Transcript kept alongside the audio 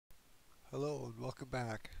Hello and welcome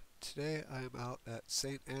back. Today I am out at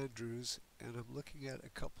St. Andrews and I'm looking at a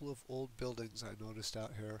couple of old buildings I noticed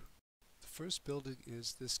out here. The first building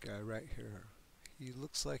is this guy right here. He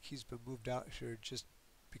looks like he's been moved out here just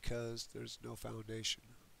because there's no foundation.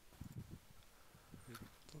 It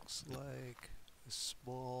looks like a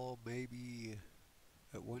small, maybe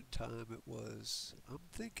at one time it was, I'm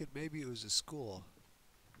thinking maybe it was a school.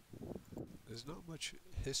 There's not much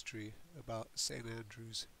history about St.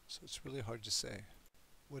 Andrews, so it's really hard to say.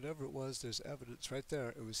 Whatever it was, there's evidence right there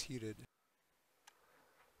it was heated.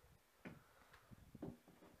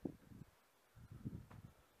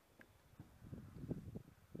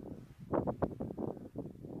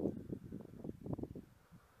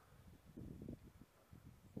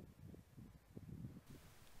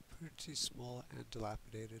 Pretty small and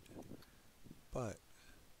dilapidated, but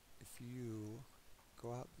if you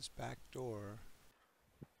go out this back door,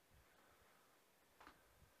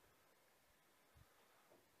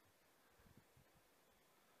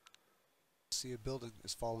 see a building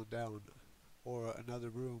that's fallen down, or another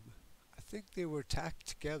room. I think they were tacked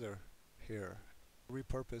together here,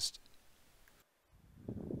 repurposed.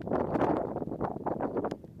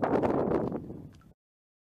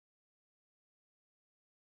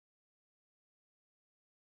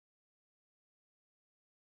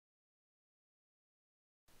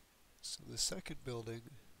 So the second building,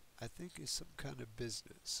 I think, is some kind of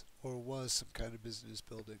business, or was some kind of business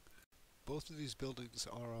building. Both of these buildings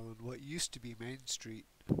are on what used to be Main Street,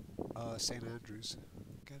 St. Andrews.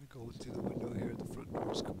 Gotta go in through the window here, the front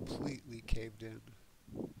door is completely caved in.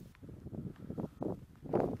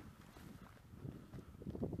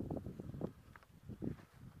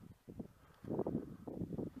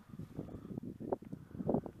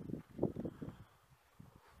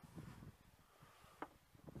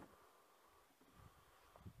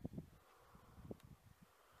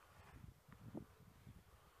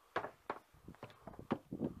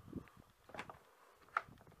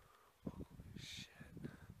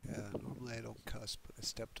 Yeah, normally I don't cuss, but I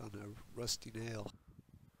stepped on a rusty nail.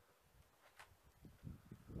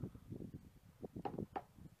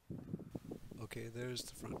 Okay, there's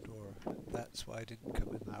the front door. That's why I didn't come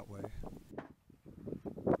in that way.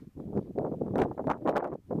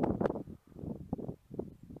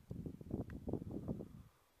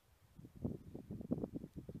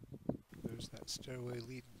 There's that stairway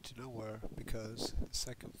leading to nowhere because the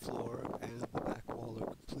second floor and the back wall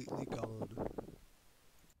are completely gone.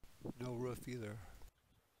 No roof either.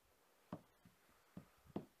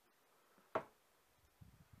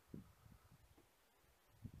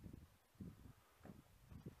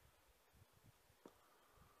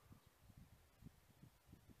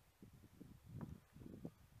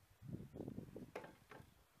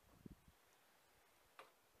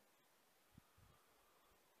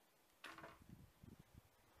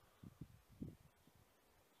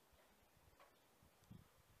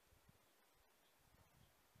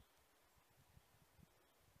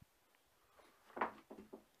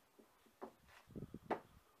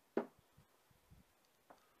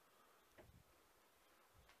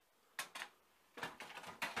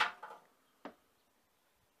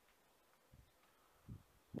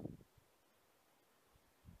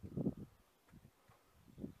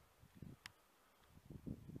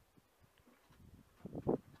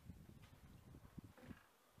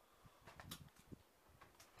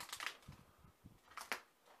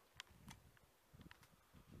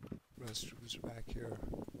 Restrooms are back here.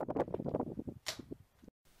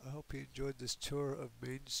 I hope you enjoyed this tour of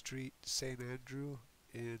Main Street, St. Andrew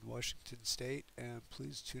in Washington State, and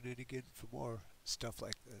please tune in again for more stuff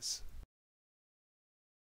like this.